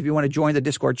Central group, if you want to join the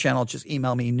Discord channel, just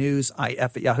email me,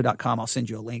 newsif@yahoo.com. I'll send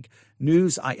you a link,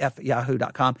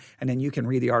 newsif@yahoo.com, and then you can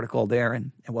read the article there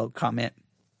and we'll comment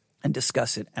and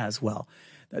discuss it as well.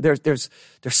 There's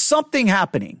something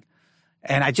happening,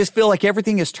 and I just feel like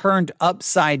everything is turned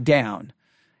upside down.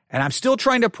 And I'm still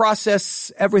trying to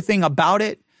process everything about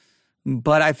it,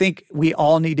 but I think we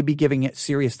all need to be giving it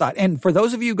serious thought. And for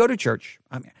those of you who go to church,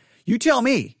 I mean, you tell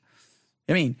me.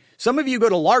 I mean, some of you go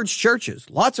to large churches,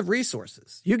 lots of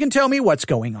resources. You can tell me what's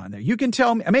going on there. You can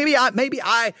tell me,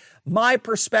 my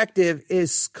perspective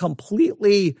is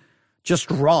completely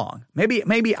just wrong.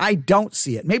 Maybe I don't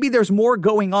see it. Maybe there's more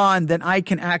going on than I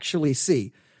can actually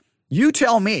see. You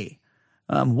tell me,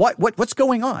 what's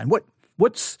going on?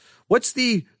 What's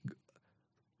the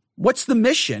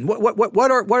mission?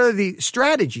 What are the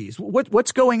strategies?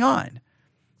 What's going on?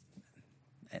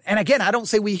 And again, I don't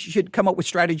say we should come up with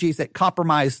strategies that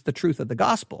compromise the truth of the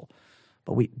gospel,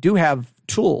 but we do have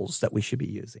tools that we should be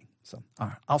using. So all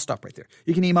right, I'll stop right there.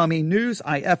 You can email me,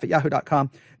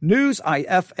 newsif@yahoo.com,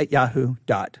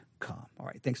 newsif@yahoo.com. All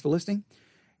right, thanks for listening,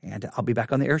 and I'll be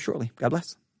back on the air shortly. God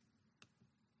bless.